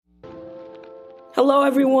Hello,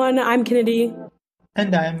 everyone. I'm Kennedy.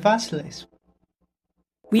 And I am Vasilis.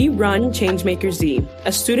 We run Changemaker Z,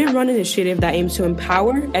 a student-run initiative that aims to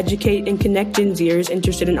empower, educate, and connect Gen Zers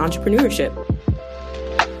interested in entrepreneurship.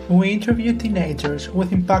 We interview teenagers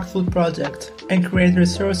with impactful projects and create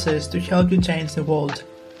resources to help you change the world.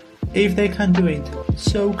 If they can do it,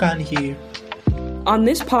 so can you. On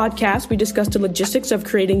this podcast, we discuss the logistics of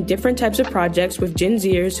creating different types of projects with Gen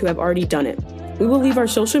Zers who have already done it. We will leave our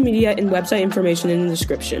social media and website information in the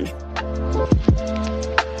description.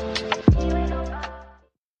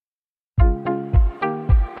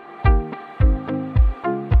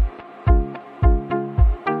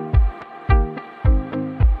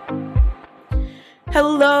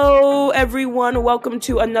 Hello, everyone. Welcome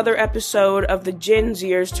to another episode of the Gen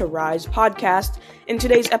Zers to Rise podcast. In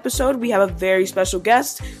today's episode, we have a very special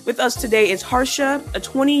guest. With us today is Harsha, a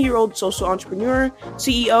 20-year-old social entrepreneur,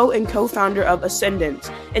 CEO, and co-founder of Ascendance,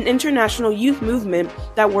 an international youth movement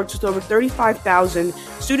that works with over 35,000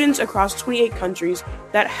 students across 28 countries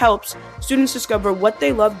that helps students discover what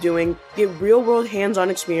they love doing, get real-world hands-on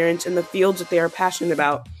experience in the fields that they are passionate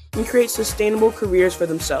about, and create sustainable careers for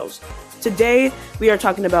themselves. Today, we are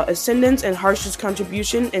talking about Ascendance and Harsha's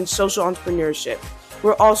contribution in social entrepreneurship.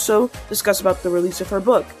 We'll also discuss about the release of her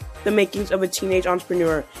book, The Makings of a Teenage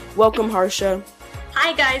Entrepreneur. Welcome, Harsha.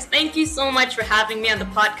 Hi, guys. Thank you so much for having me on the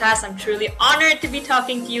podcast. I'm truly honored to be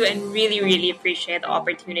talking to you and really appreciate the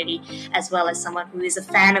opportunity, as well as someone who is a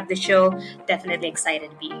fan of the show. Definitely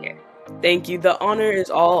excited to be here. Thank you. The honor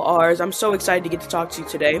is all ours. I'm so excited to get to talk to you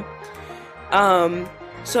today.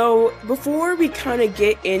 So before we kind of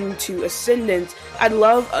get into Ascendance, I'd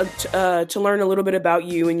love to learn a little bit about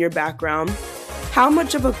you and your background. How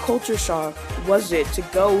much of a culture shock was it to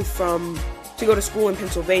go to school in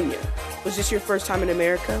Pennsylvania? Was this your first time in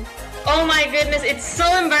America? Oh my goodness, it's so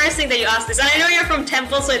embarrassing that you asked this. And I know you're from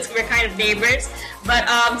Temple, so we're kind of neighbors. But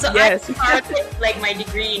yes. I started my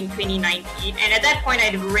degree in 2019, and at that point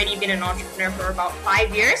I'd already been an entrepreneur for about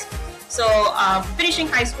 5 years. So finishing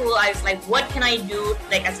high school, I was like, what can I do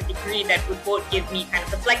as a degree that would both give me kind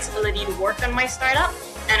of the flexibility to work on my startup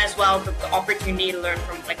and as well the opportunity to learn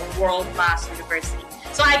from a world-class university.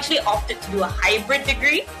 So I actually opted to do a hybrid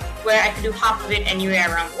degree where I could do half of it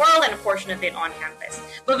anywhere around the world and a portion of it on campus.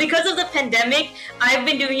 But because of the pandemic, I've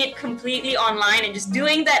been doing it completely online and just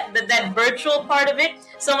doing that virtual part of it.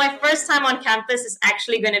 So my first time on campus is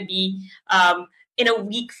actually going to be in a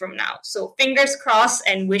week from now. So fingers crossed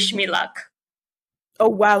and wish me luck. Oh,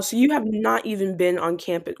 wow. So you have not even been on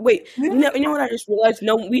campus. Wait, no, you know what I just realized?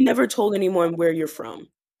 No, we never told anyone where you're from.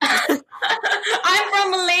 I'm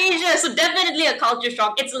from Malaysia, so definitely a culture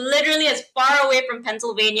shock. It's literally as far away from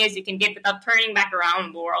Pennsylvania as you can get without turning back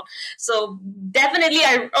around the world. So definitely,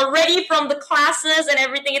 I already from the classes and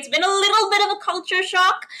everything, it's been a little bit of a culture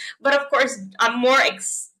shock. But of course, I'm more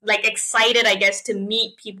excited, I guess, to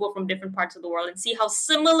meet people from different parts of the world and see how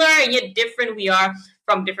similar and yet different we are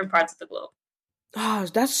from different parts of the globe. Oh,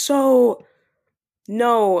 that's so...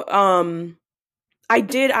 No, I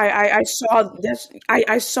did. I saw this.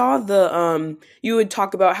 I saw the you would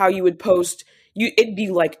talk about how you would post it'd be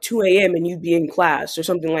like 2 a.m. and you'd be in class or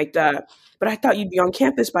something like that. But I thought you'd be on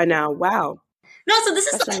campus by now. Wow. No, so this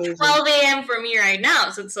is amazing. 12 a.m. for me right now.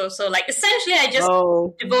 So essentially I just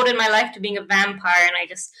devoted my life to being a vampire and I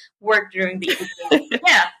just worked during the evening.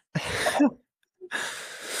 Yeah.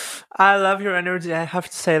 I love your energy, I have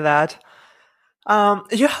to say that.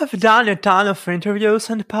 You have done a ton of interviews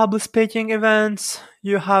and public speaking events.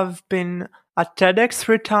 You have been at TEDx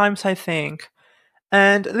 3 times, I think.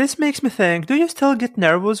 And this makes me think, do you still get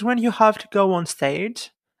nervous when you have to go on stage?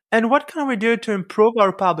 And what can we do to improve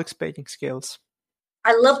our public speaking skills?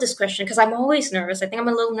 I love this question because I'm always nervous. I think I'm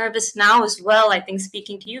a little nervous now as well. I think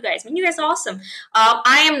speaking to you guys. I mean, you guys are awesome.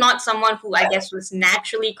 I am not someone who I guess was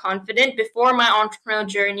naturally confident. Before my entrepreneurial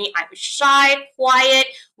journey, I was shy, quiet,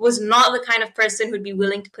 was not the kind of person who'd be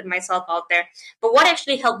willing to put myself out there. But what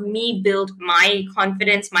actually helped me build my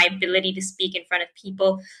confidence, my ability to speak in front of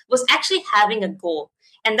people was actually having a goal.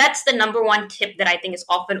 And that's the number one tip that I think is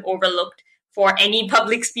often overlooked for any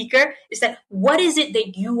public speaker is that what is it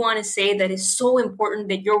that you want to say that is so important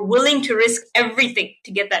that you're willing to risk everything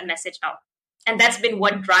to get that message out? And that's been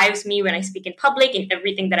what drives me when I speak in public, in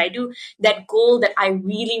everything that I do. That goal that I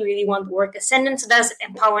really want the work Ascendance does, it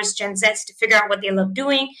empowers Gen Zs to figure out what they love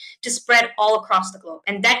doing, to spread all across the globe.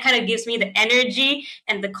 And that kind of gives me the energy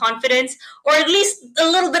and the confidence, or at least a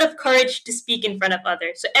little bit of courage to speak in front of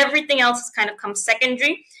others. So everything else has kind of come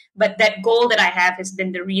secondary. But that goal that I have has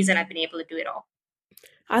been the reason I've been able to do it all.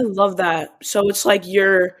 I love that. So it's like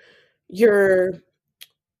your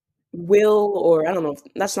will, or I don't know,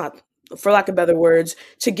 that's not for lack of better words,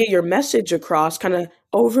 to get your message across kind of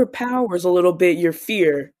overpowers a little bit your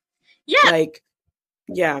fear. Yeah. Like,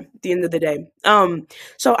 yeah, at the end of the day.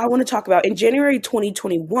 So I want to talk about, in January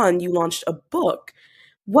 2021, you launched a book.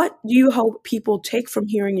 What do you hope people take from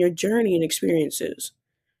hearing your journey and experiences?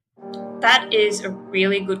 That is a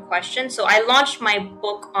really good question. So I launched my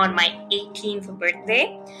book on my 18th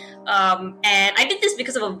birthday. And I did this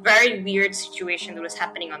because of a very weird situation that was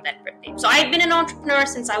happening on that birthday. So I've been an entrepreneur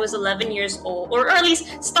since I was 11 years old, or at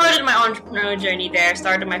least started my entrepreneurial journey there.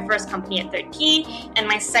 Started my first company at 13, and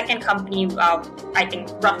my second company, I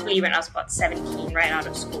think roughly when I was about 17, right out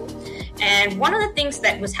of school. And one of the things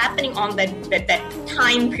that was happening on that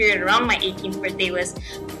time period around my 18th birthday was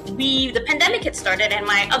the pandemic had started, and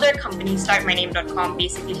my other company, StartMyName.com,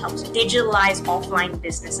 basically helps digitalize offline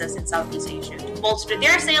businesses in Southeast Asia to bolster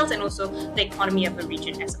their sales and also the economy of the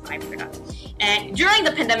region as a byproduct. And during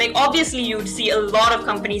the pandemic, obviously you'd see a lot of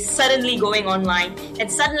companies suddenly going online,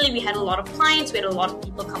 and suddenly we had a lot of clients, we had a lot of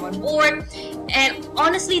people come on board, and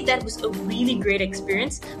honestly that was a really great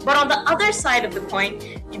experience. But on the other side of the coin,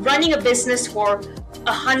 running a business for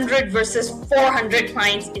 100 versus 400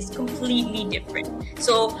 clients is completely different.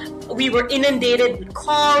 So we were inundated with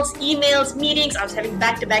calls, emails, meetings. I was having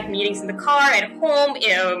back-to-back meetings in the car, at home.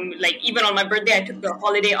 Like even on my birthday, I took the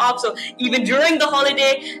holiday off. So even during the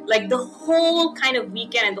holiday, like the whole kind of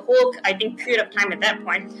weekend and the whole, I think, period of time at that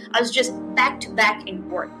point, I was just back-to-back in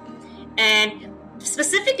work. And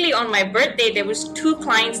specifically on my birthday, there was 2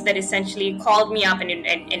 clients that essentially called me up and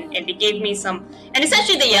they gave me some, and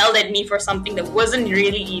essentially they yelled at me for something that wasn't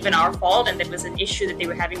really even our fault, and that was an issue that they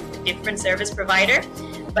were having with a different service provider.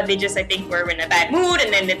 But they just, I think, were in a bad mood,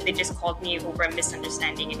 and then they just called me over a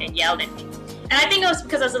misunderstanding and then yelled at me. And I think it was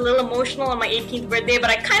because I was a little emotional on my 18th birthday, but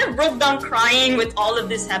I kind of broke down crying with all of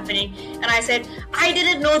this happening. And I said, I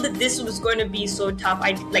didn't know that this was going to be so tough.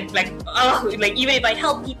 I even if I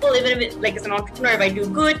help people, even if it, like as an entrepreneur, if I do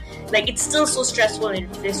good, like it's still so stressful and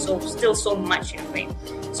it's still so much in a way.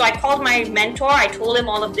 So I called my mentor, I told him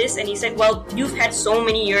all of this, and he said, well, you've had so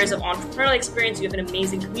many years of entrepreneurial experience, you have an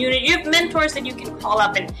amazing community, you have mentors that you can call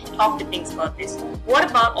up and talk to things about this. What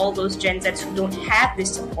about all those Gen Zs who don't have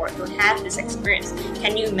this support, don't have this experience?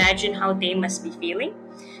 Can you imagine how they must be feeling?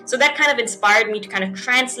 So that kind of inspired me to kind of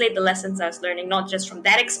translate the lessons I was learning, not just from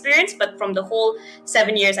that experience, but from the whole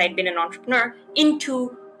 7 years I'd been an entrepreneur,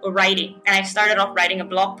 into writing. And I started off writing a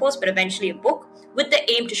blog post, but eventually a book, with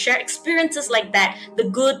the aim to share experiences like that, the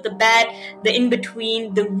good, the bad, the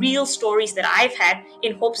in-between, the real stories that I've had,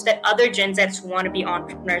 in hopes that other Gen Zs who want to be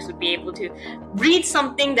entrepreneurs would be able to read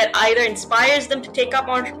something that either inspires them to take up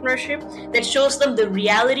entrepreneurship, that shows them the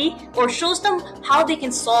reality, or shows them how they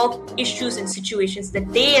can solve issues and situations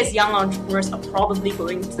that they as young entrepreneurs are probably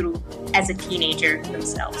going through as a teenager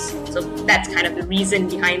themselves. So that's kind of the reason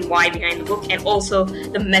behind the book, and also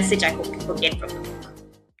the message I hope people get from the book.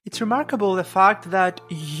 It's remarkable the fact that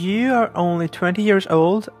you are only 20 years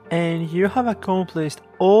old and you have accomplished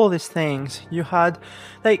all these things. You had,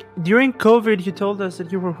 like, during COVID, you told us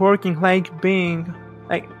that you were working like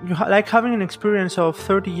having an experience of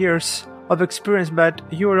 30 years of experience, but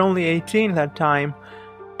you were only 18 that time.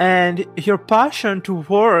 And your passion to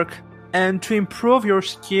work and to improve your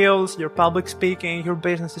skills, your public speaking, your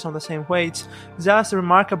business is on the same way. It's just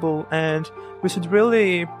remarkable, and we should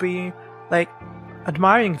really be, like,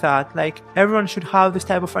 admiring that. Like, everyone should have this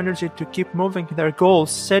type of energy to keep moving to their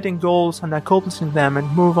goals, setting goals and accomplishing them, and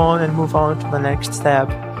move on to the next step.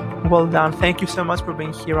 Well done. Thank you so much for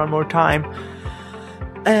being here one more time.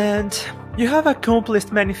 And you have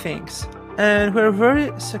accomplished many things, and you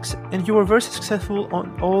were very successful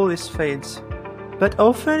on all these fields. But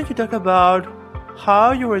often you talk about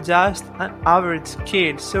how you were just an average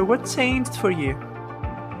kid. So what changed for you?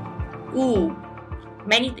 Ooh,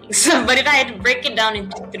 many things. But if I had to break it down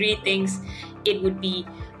into 3 things, it would be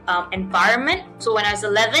environment. So when I was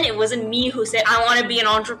 11, it wasn't me who said I want to be an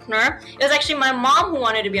entrepreneur. It was actually my mom who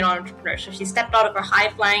wanted to be an entrepreneur. So she stepped out of her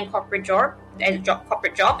high-flying corporate job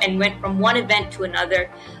and went from one event to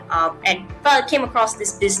another, and came across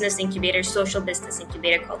this business incubator, social business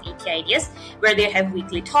incubator called ET Ideas, where they have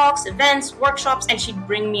weekly talks, events, workshops, and she'd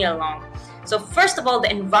bring me along. So first of all,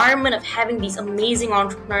 the environment of having these amazing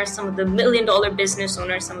entrepreneurs, some of the $1 million business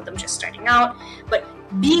owners, some of them just starting out, but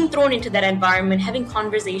being thrown into that environment, having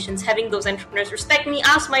conversations, having those entrepreneurs respect me,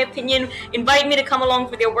 ask my opinion, invite me to come along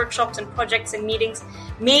for their workshops and projects and meetings,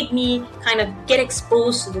 made me kind of get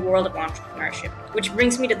exposed to the world of entrepreneurship. Which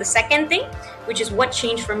brings me to the second thing, which is what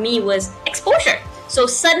changed for me was exposure. So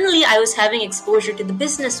suddenly I was having exposure to the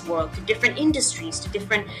business world, to different industries, to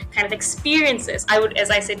different kind of experiences. I would, as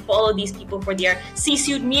I said, follow these people for their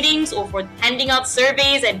C-suite meetings or for handing out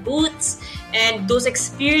surveys at booths. And those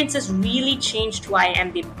experiences really changed who I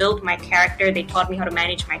am. They built my character. They taught me how to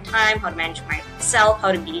manage my time, how to manage myself,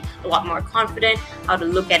 how to be a lot more confident, how to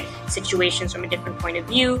look at situations from a different point of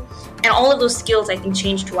view. And all of those skills, I think,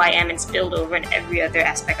 changed who I am and spilled over in every other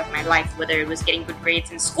aspect of my life, whether it was getting good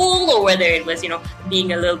grades in school or whether it was,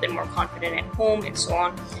 being a little bit more confident at home and so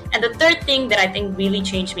on. And the third thing that I think really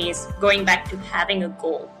changed me is going back to having a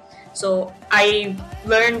goal. So I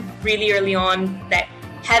learned really early on that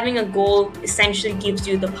having a goal essentially gives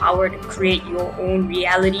you the power to create your own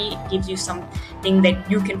reality. It gives you something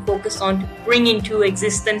that you can focus on to bring into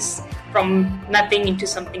existence from nothing into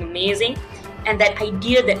something amazing. And that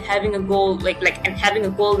idea that having a goal, and having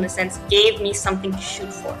a goal in a sense, gave me something to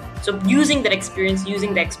shoot for. So using that experience,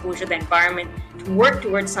 using the exposure, the environment to work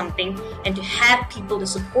towards something and to have people to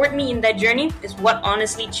support me in that journey is what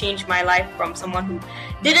honestly changed my life from someone who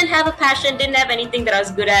didn't have a passion, didn't have anything that I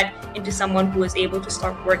was good at, into someone who was able to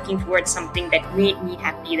start working towards something that made me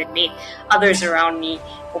happy, that made others around me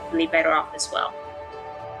hopefully better off as well.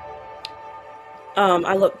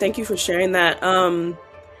 Thank you for sharing that.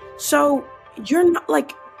 So you're not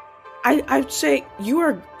I'd say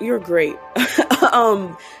you're great.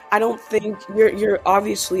 I don't think you're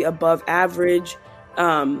obviously above average.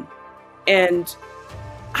 And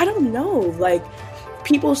I don't know,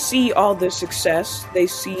 people see all the success, they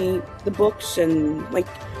see the books and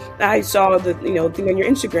I saw the, thing on your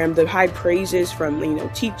Instagram, the high praises from,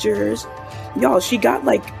 teachers. Y'all, she got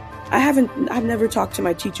I've never talked to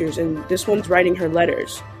my teachers and this one's writing her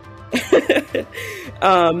letters.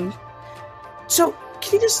 So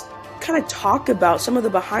can you just kind of talk about some of the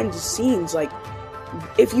behind the scenes?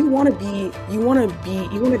 If you want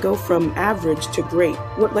to go from average to great,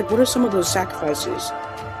 what are some of those sacrifices?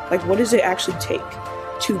 What does it actually take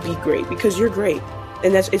to be great? Because you're great,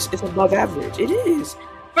 and it's above average. It is,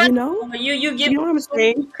 You give me what I'm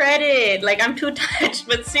saying? Credit. I'm too touched,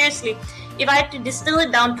 but seriously, if I had to distill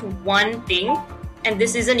it down to one thing, and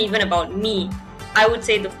this isn't even about me, I would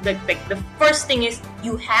say the first thing is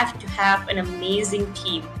you have to have an amazing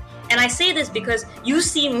team. And I say this because you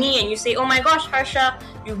see me and you say, oh my gosh, Harsha,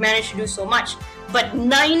 you've managed to do so much. But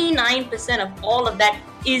 99% of all of that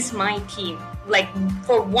is my team.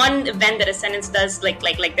 For one event that Ascendance does, that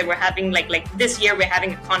we're having, this year we're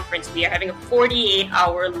having a conference. We are having a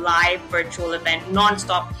 48-hour live virtual event,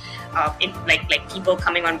 nonstop. People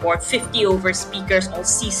coming on board, 50 over speakers, all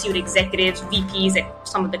C-suite executives, VPs at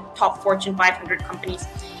some of the top Fortune 500 companies.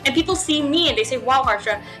 And people see me and they say, wow,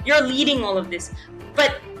 Harsha, you're leading all of this.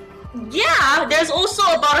 But yeah, there's also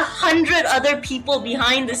about 100 other people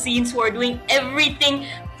behind the scenes who are doing everything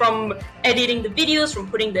from editing the videos, from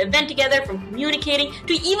putting the event together, from communicating,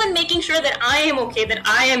 to even making sure that I am okay, that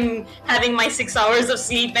I am having my 6 hours of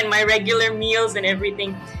sleep and my regular meals and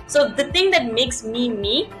everything. So the thing that makes me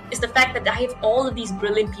me is the fact that I have all of these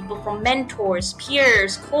brilliant people, from mentors,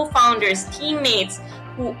 peers, co-founders, teammates,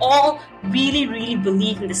 who all really, really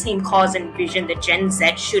believe in the same cause and vision that Gen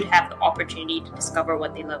Z should have the opportunity to discover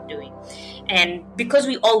what they love doing. And because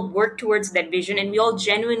we all work towards that vision and we all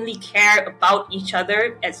genuinely care about each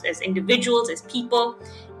other as individuals, as people,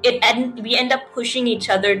 we end up pushing each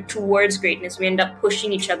other towards greatness. We end up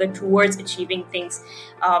pushing each other towards achieving things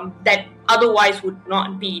that otherwise would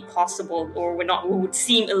not be possible or would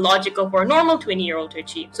seem illogical for a normal 20-year-old to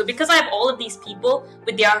achieve. So because I have all of these people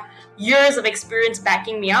with their years of experience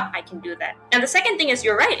backing me up, I can do that. And the second thing is,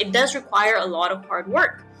 you're right, it does require a lot of hard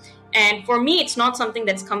work. And for me, it's not something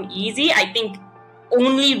that's come easy. I think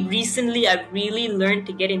only recently I've really learned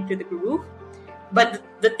to get into the groove. But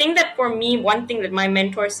the thing that for me, one thing that my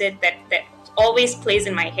mentor said that always plays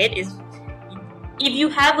in my head is, if you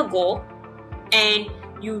have a goal and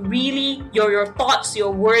you really, your thoughts,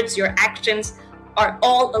 your words, your actions are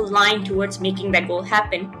all aligned towards making that goal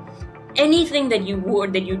happen, anything that you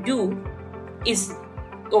do is,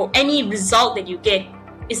 or any result that you get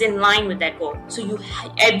is in line with that goal. So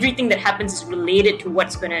everything that happens is related to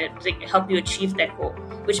what's going to help you achieve that goal,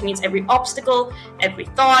 which means every obstacle, every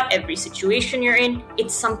thought, every situation you're in,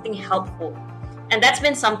 it's something helpful. And that's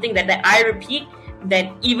been something that I repeat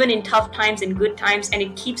that even in tough times and good times, and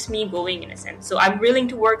it keeps me going in a sense. So I'm willing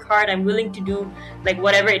to work hard. I'm willing to do like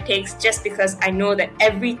whatever it takes, just because I know that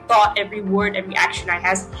every thought, every word, every action I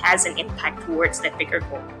has an impact towards that bigger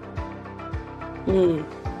goal.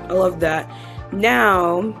 I love that.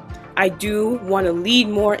 Now, I do want to lead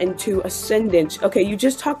more into Ascendant. Okay, you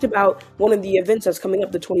just talked about one of the events that's coming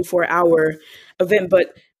up, the 24-hour event,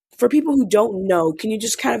 but for people who don't know, can you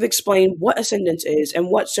just kind of explain what Ascendance is and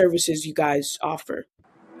what services you guys offer?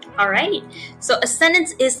 Alright, so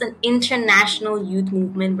Ascendance is an international youth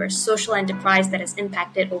movement. We're a social enterprise that has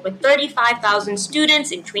impacted over 35,000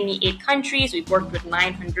 students in 28 countries. We've worked with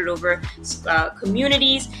 900 over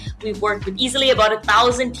communities. We've worked with easily about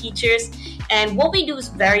 1,000 teachers. And what we do is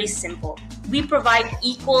very simple. We provide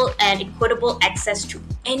equal and equitable access to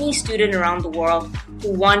any student around the world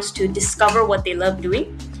who wants to discover what they love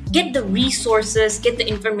doing, get the resources, get the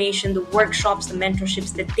information, the workshops, the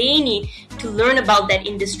mentorships that they need to learn about that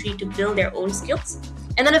industry to build their own skills.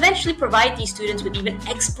 And then eventually provide these students with even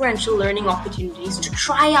experiential learning opportunities to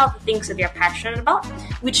try out the things that they're passionate about,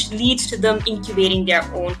 which leads to them incubating their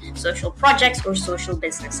own social projects or social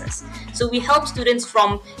businesses. So we help students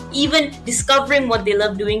from even discovering what they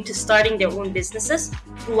love doing to starting their own businesses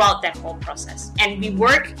throughout that whole process. And we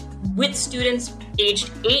work with students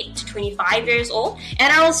aged 8 to 25 years old,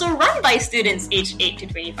 and are also run by students aged 8 to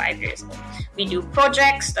 25 years old. We do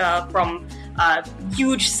projects from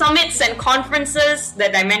huge summits and conferences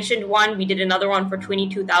that I mentioned one. We did another one for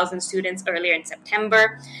 22,000 students earlier in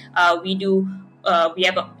September. We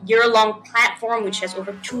have a year-long platform which has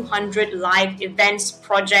over 200 live events,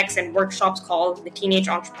 projects, and workshops called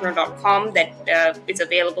theteenageentrepreneur.com that is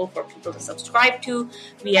available for people to subscribe to.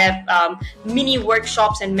 We have mini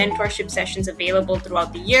workshops and mentorship sessions available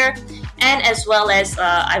throughout the year. And as well as,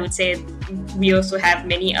 I would say, we also have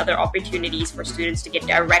many other opportunities for students to get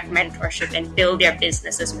direct mentorship and build their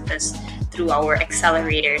businesses with us through our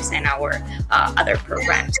accelerators and our other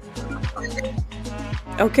programs.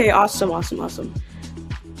 Okay, awesome.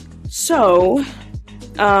 So,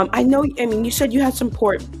 I mean, you said you had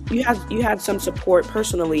support. You had some support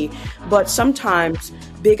personally, but sometimes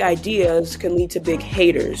big ideas can lead to big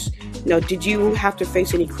haters. Did you have to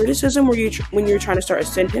face any criticism when you were trying to start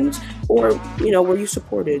Ascendance, or were you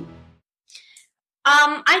supported?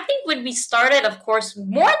 I think when we started, of course,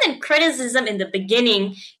 more than criticism in the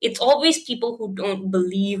beginning, it's always people who don't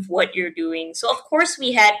believe what you're doing. So, of course,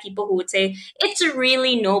 we had people who would say, it's a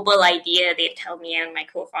really noble idea, they'd tell me and my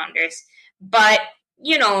co-founders, but,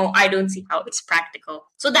 I don't see how it's practical.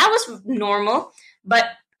 So that was normal. But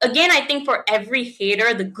again, I think for every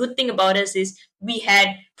hater, the good thing about us is we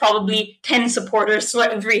had probably 10 supporters for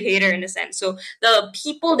every hater in a sense. So the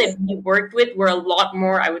people that we worked with were a lot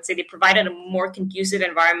more, I would say they provided a more conducive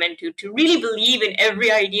environment to really believe in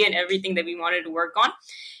every idea and everything that we wanted to work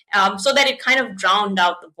on. So that it kind of drowned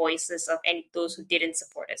out the voices of those who didn't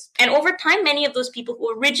support us. And over time, many of those people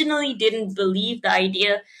who originally didn't believe the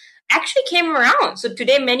idea actually came around. So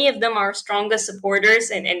today, many of them are strongest supporters,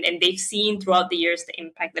 and they've seen throughout the years the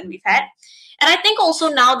impact that we've had. And I think also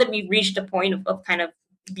now that we've reached a point of kind of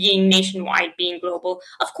being nationwide, being global,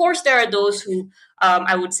 of course, there are those who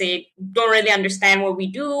I would say don't really understand what we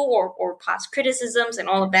do or pass criticisms and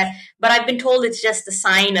all of that. But I've been told it's just a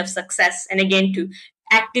sign of success. And again, to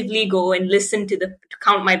actively go and listen to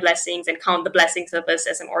count my blessings and count the blessings of us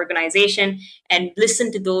as an organization, and listen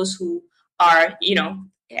to those who are,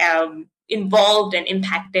 involved and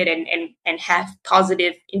impacted and have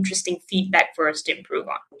positive, interesting feedback for us to improve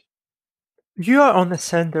on. You are on the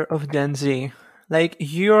center of Gen Z. Like,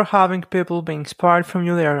 you're having people being inspired from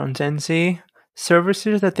you. They are on Gen Z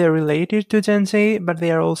services that they're related to Gen Z, but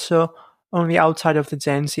they are also on the outside of the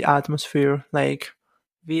Gen Z atmosphere. Like,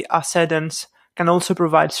 the Ascendance can also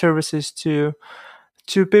provide services to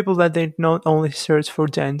people that they not only search for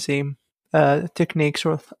Gen Z techniques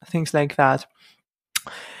or things like that.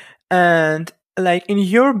 And like in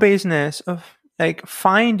your business of like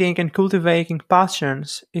finding and cultivating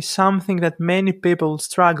passions is something that many people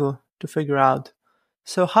struggle to figure out.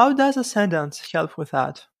 So how does Ascendance help with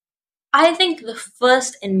that? I think the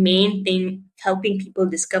first and main thing helping people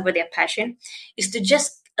discover their passion is to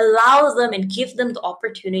just allow them and give them the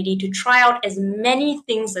opportunity to try out as many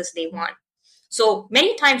things as they want. So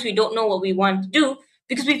many times we don't know what we want to do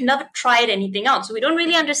because we've never tried anything out. So we don't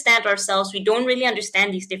really understand ourselves. We don't really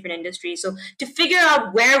understand these different industries. So to figure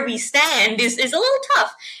out where we stand is a little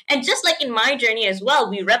tough. And just like in my journey as well,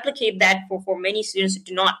 we replicate that for many students who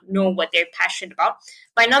do not know what they're passionate about.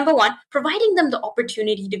 by number one, providing them the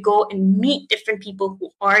opportunity to go and meet different people who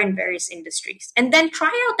are in various industries and then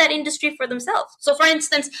try out that industry for themselves. So for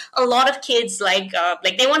instance, a lot of kids like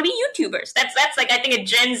they want to be YouTubers. That's like, I think, a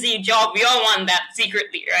Gen Z job. We all want that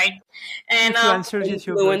secretly, right? And Influencers,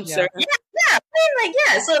 YouTubers,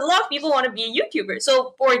 yeah. So a lot of people want to be a YouTuber.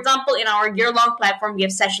 So, for example, in our year-long platform, we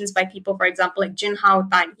have sessions by people, for example, like Jin Hao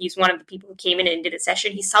Tan. He's one of the people who came in and did a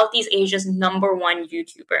session. He's Southeast Asia's #1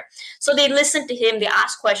 YouTuber. So they listen to him, they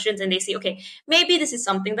ask questions, and they say, okay, maybe this is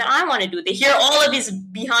something that I want to do. They hear all of his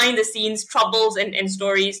behind-the-scenes troubles and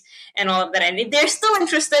stories and all of that. And if they're still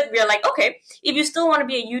interested, we're like, okay, if you still want to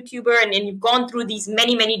be a YouTuber and you've gone through these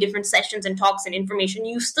many, many different sessions and talks and information,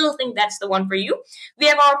 you still think that's the one for you, we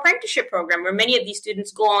have our apprenticeship program where many of these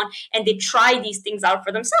students go on and they try these things out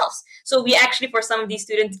for themselves. So we actually, for some of these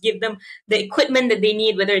students, give them the equipment that they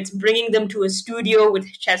need, whether it's bringing them to a studio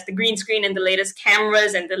which has the green screen and the latest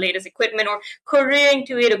cameras and the latest equipment, or careering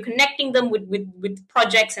to it, or connecting them with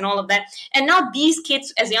projects and all of that. And now these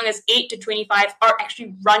kids, as young as 8 to 25, are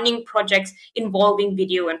actually running projects involving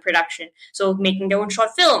video and production. So making their own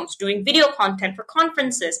short films, doing video content for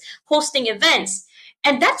conferences, hosting events.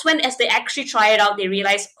 And that's when, as they actually try it out, they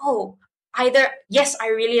realize, oh, either, yes, I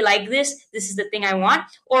really like this is the thing I want,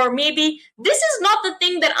 or maybe this is not the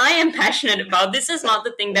thing that I am passionate about, this is not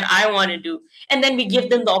the thing that I want to do. And then we give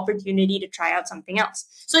them the opportunity to try out something else.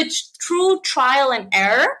 So it's through trial and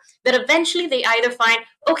error that eventually they either find,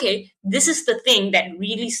 okay, this is the thing that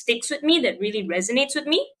really sticks with me, that really resonates with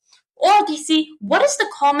me, or they see, what is the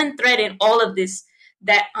common thread in all of this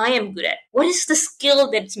that I am good at? What is the skill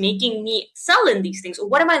that's making me excel in these things? Or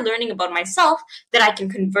what am I learning about myself that I can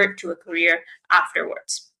convert to a career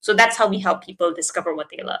afterwards? So that's how we help people discover what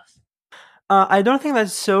they love. I don't think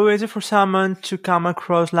that's so easy for someone to come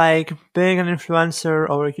across, like being an influencer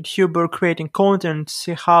or a YouTuber, creating content,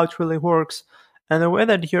 see how it really works. And the way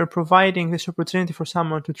that you're providing this opportunity for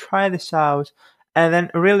someone to try this out and then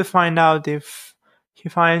really find out if he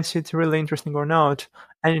finds it really interesting or not,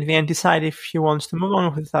 and in the end decide if he wants to move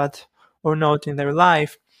on with that or not in their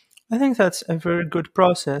life. I think that's a very good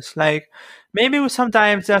process. Like, maybe we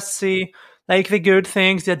sometimes just see like the good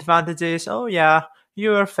things, the advantages. Oh yeah,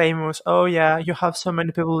 you are famous. Oh yeah, you have so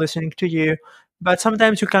many people listening to you. But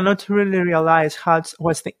sometimes you cannot really realize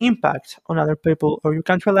what's the impact on other people, or you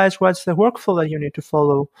can't realize what's the workflow that you need to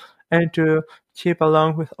follow and to keep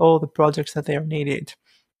along with all the projects that they are needed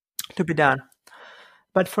to be done.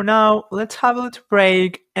 But for now, let's have a little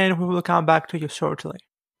break and we will come back to you shortly.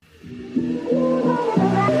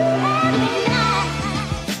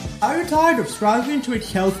 Are you tired of struggling to eat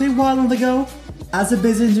healthy while on the go? As a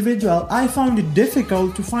busy individual, I found it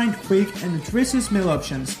difficult to find quick and nutritious meal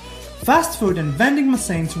options. Fast food and vending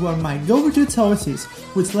machines were my go-to choices,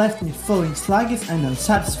 which left me feeling sluggish and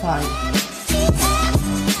unsatisfied.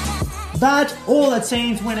 But all that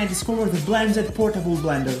changed when I discovered the BlendZ portable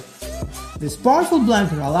blender. This powerful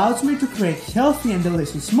blender allows me to create healthy and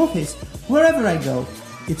delicious smoothies wherever I go.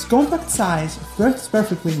 Its compact size fits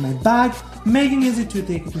perfectly in my bag, making it easy to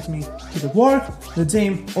take it with me to the work, the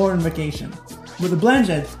gym, or on vacation. With the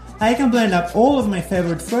BlendZ, I can blend up all of my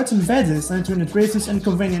favorite fruits and veggies into a nutritious and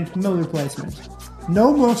convenient meal replacement.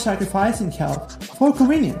 No more sacrificing health for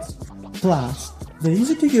convenience. Plus, the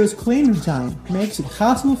easy-to-use cleaning time makes it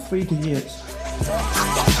hassle-free to use.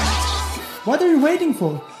 What are you waiting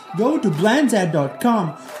for? Go to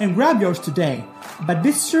blendz.com and grab yours today. But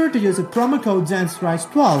be sure to use the promo code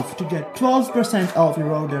ZENSRISE12 to get 12% off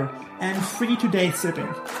your order and free 2-day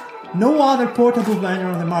shipping. No other portable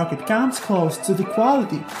blender on the market comes close to the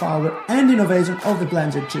quality, power, and innovation of the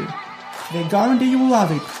BlendZ 2. They guarantee you will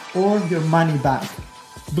love it or your money back.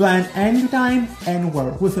 Blend anytime,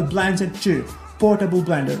 anywhere with the BlendZ 2 portable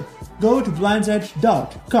blender. Go to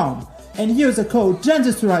blendz.com and use the code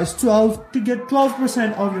ZENSRISE12 to get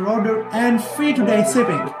 12% off your order and free 2-day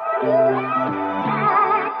shipping.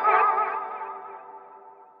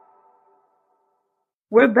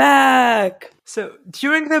 We're back! So,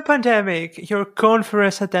 during the pandemic, your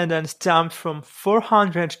conference attendance jumped from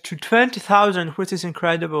 400 to 20,000, which is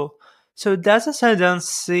incredible. So, does Ascendance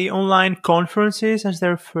see online conferences as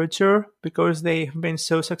their future because they've been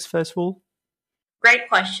so successful? Great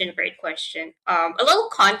question. A little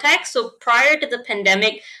context. So prior to the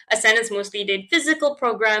pandemic, Ascendance mostly did physical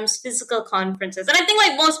programs, physical conferences. And I think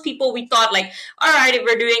like most people, we thought like, all right, if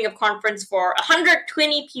we're doing a conference for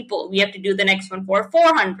 120 people, we have to do the next one for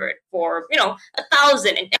 400, for,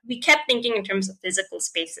 1,000. And we kept thinking in terms of physical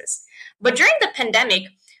spaces. But during the pandemic,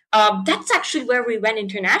 that's actually where we went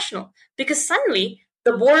international, because suddenly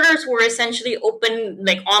the borders were essentially open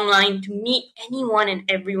like online to meet anyone and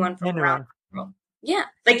everyone from around the world. Yeah,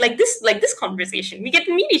 like this conversation. We get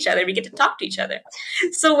to meet each other, we get to talk to each other.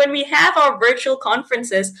 So when we have our virtual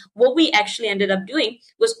conferences, what we actually ended up doing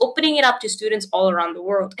was opening it up to students all around the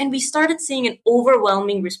world. And we started seeing an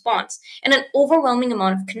overwhelming response and an overwhelming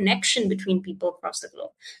amount of connection between people across the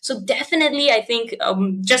globe. So definitely, I think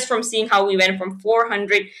just from seeing how we went from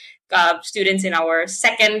 400 students in our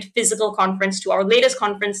second physical conference to our latest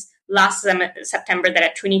conference last September that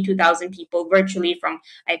had 22,000 people virtually from,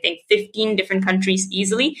 I think, 15 different countries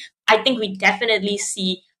easily. I think we definitely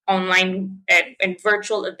see online and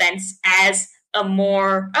virtual events as a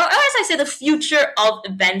more, as I say, the future of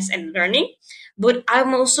events and learning. But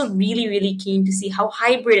I'm also really, really keen to see how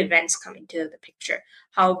hybrid events come into the picture,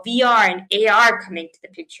 how VR and AR come into the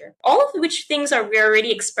picture, all of which things we're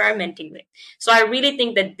already experimenting with. So I really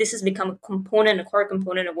think that this has become a core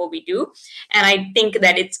component of what we do. And I think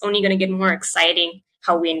that it's only going to get more exciting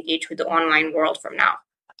how we engage with the online world from now.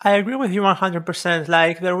 I agree with you 100%.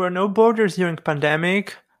 Like, there were no borders during the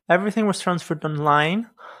pandemic. Everything was transferred online.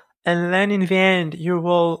 And then in the end, you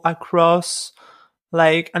will across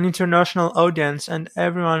like an international audience, and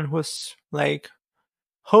everyone was like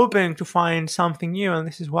hoping to find something new. And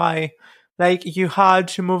this is why like you had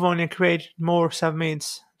to move on and create more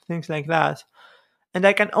summits, things like that. And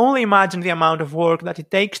I can only imagine the amount of work that it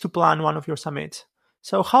takes to plan one of your summits.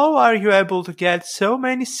 So how are you able to get so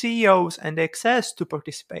many CEOs and access to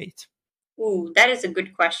participate? Ooh, that is a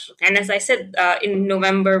good question. And as I said, in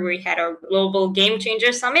November, we had our Global Game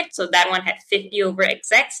Changer Summit. So that one had 50 over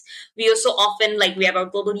execs. We also often, we have our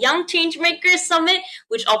Global Young Changemakers Summit,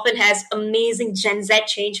 which often has amazing Gen Z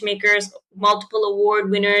changemakers, multiple award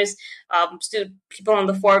winners, people on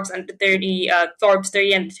the Forbes 30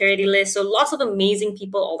 and 30 list. So lots of amazing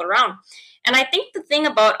people all around. And I think the thing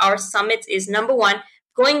about our summits is, number one,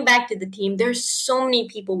 going back to the team, there's so many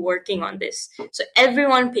people working on this. So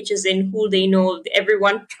everyone pitches in who they know,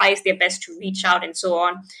 everyone tries their best to reach out and so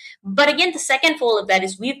on. But again, the second fold of that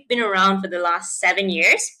is we've been around for the last 7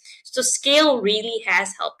 years. So scale really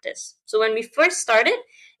has helped us. So when we first started,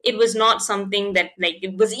 it was not something that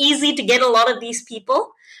it was easy to get a lot of these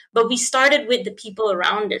people, but we started with the people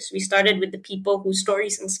around us. We started with the people whose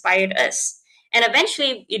stories inspired us. And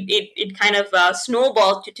eventually, it kind of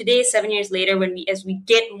snowballed to today, 7 years later, as we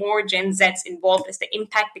get more Gen Zs involved, as the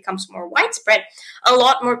impact becomes more widespread, a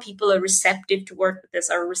lot more people are receptive to work with us,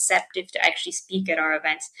 are receptive to actually speak at our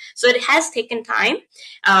events. So it has taken time,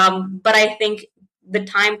 but I think the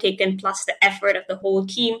time taken plus the effort of the whole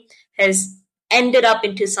team has ended up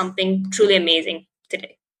into something truly amazing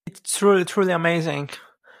today. It's truly, truly amazing.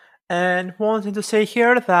 And wanted to say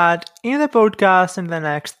here that in the podcast in the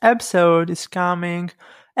next episode is coming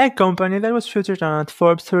a company that was featured on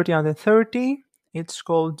Forbes 30 under 30. It's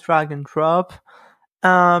called Drag and Drop.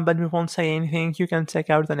 But we won't say anything. You can check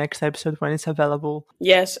out the next episode when it's available.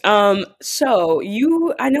 Yes. So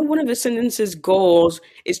I know one of Ascendance's goals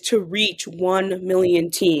is to reach 1 million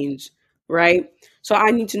teens, right? So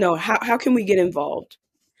I need to know, how can we get involved?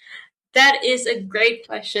 That is a great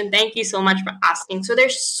question. Thank you so much for asking. So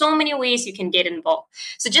there's so many ways you can get involved.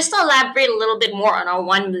 So just to elaborate a little bit more on our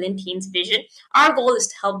 1 million teens vision, our goal is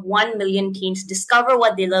to help 1 million teens discover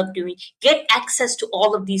what they love doing, get access to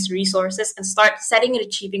all of these resources, and start setting and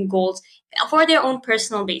achieving goals for their own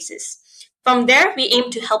personal basis. From there, we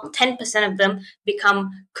aim to help 10% of them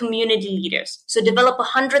become community leaders. So develop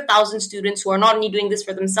 100,000 students who are not only doing this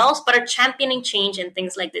for themselves, but are championing change and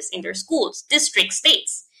things like this in their schools, districts,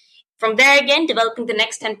 states. From there, again, developing the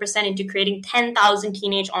next 10% into creating 10,000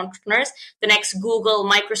 teenage entrepreneurs, the next Google,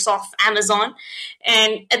 Microsoft, Amazon,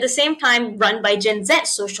 and at the same time run by Gen Z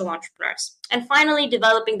social entrepreneurs. And finally,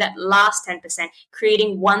 developing that last 10%,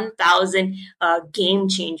 creating 1,000 game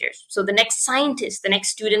changers. So the next scientists, the next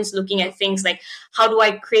students looking at things like, how do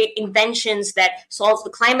I create inventions that solve the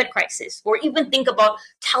climate crisis? Or even think about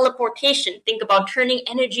teleportation, think about turning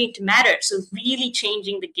energy into matter. So really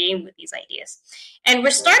changing the game with these ideas. And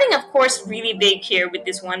we're starting, of course, really big here with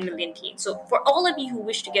this 1 million teens. So for all of you who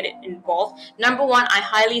wish to get involved, number one, I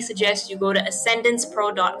highly suggest you go to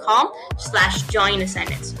ascendancepro.com/join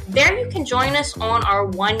Ascendance. There you can join us on our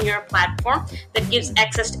 1-year platform that gives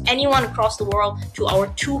access to anyone across the world to our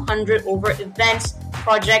 200 over events,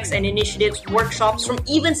 projects, and initiatives, workshops from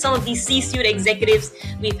even some of these C-suite executives.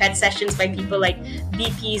 We've had sessions by people like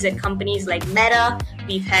VPs at companies like Meta.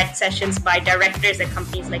 We've had sessions by directors at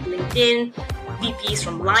companies like LinkedIn, VPs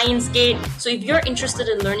from Lionsgate. So if you're interested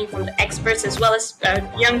in learning from the experts as well as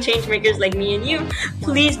young change makers like me and you,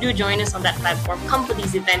 please do join us on that platform. Come to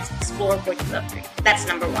these events, explore what you love doing. That's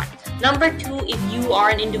number one. Number two, if you are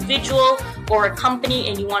an individual or a company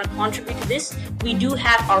and you want to contribute to this, we do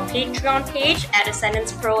have our Patreon page at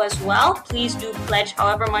Ascendance Pro as well. Please do pledge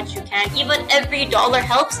however much you can. Even every dollar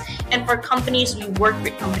helps. And for companies, we work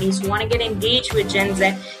with companies who want to get engaged with Gen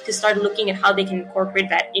Z to start looking at how they can incorporate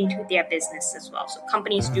that into their business as well. So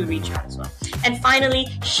companies do reach out as well. And finally,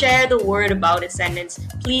 share the word about Ascendance.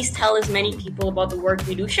 Please tell as many people about the work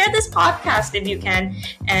we do. Share this podcast if you can.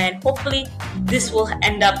 And hopefully this will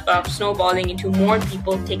end up snowballing into more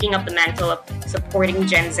people taking up the mantle of supporting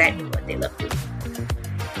Gen Z in what they love doing.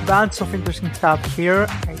 Lots of interesting stuff here.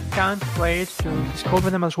 I can't wait to discover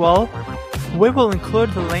them as well. We will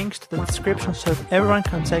include the links to the description so that everyone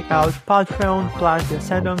can check out Patreon, plus the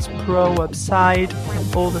Ascendance Pro website,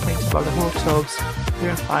 and all the things about the workshops. You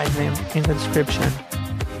can find them in the description.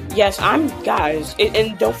 Yes,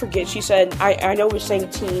 and don't forget, she said, I know we're saying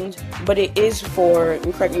teens, but it is for,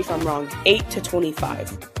 and correct me if I'm wrong, 8 to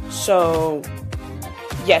 25. So,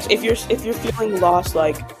 yes, if you're feeling lost,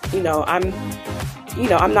 like,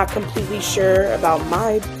 I'm not completely sure about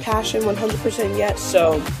my passion 100% yet,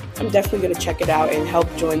 so I'm definitely going to check it out and help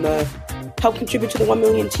contribute to the 1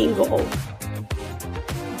 million teen goal.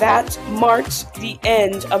 That marks the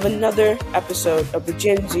end of another episode of the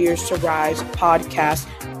Gen Zers to Rise podcast.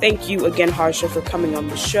 Thank you again, Harsha, for coming on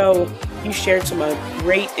the show. You shared some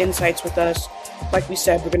great insights with us. Like we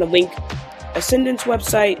said, we're going to link Ascendance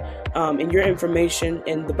website and your information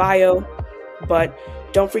in the bio. But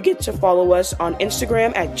don't forget to follow us on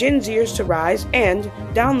Instagram at Gen Zers to Rise and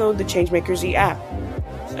download the Changemaker Z app.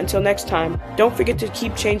 Until next time, don't forget to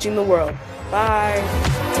keep changing the world. Bye.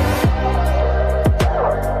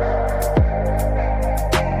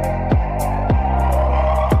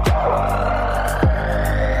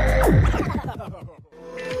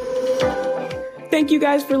 Thank you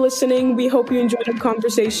guys for listening. We hope you enjoyed our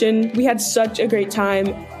conversation. We had such a great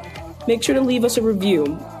time. Make sure to leave us a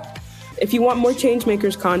review. If you want more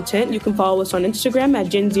Changemakers content, you can follow us on Instagram at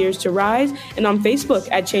Gen Zers to Rise and on Facebook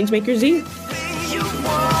at Changemaker Z.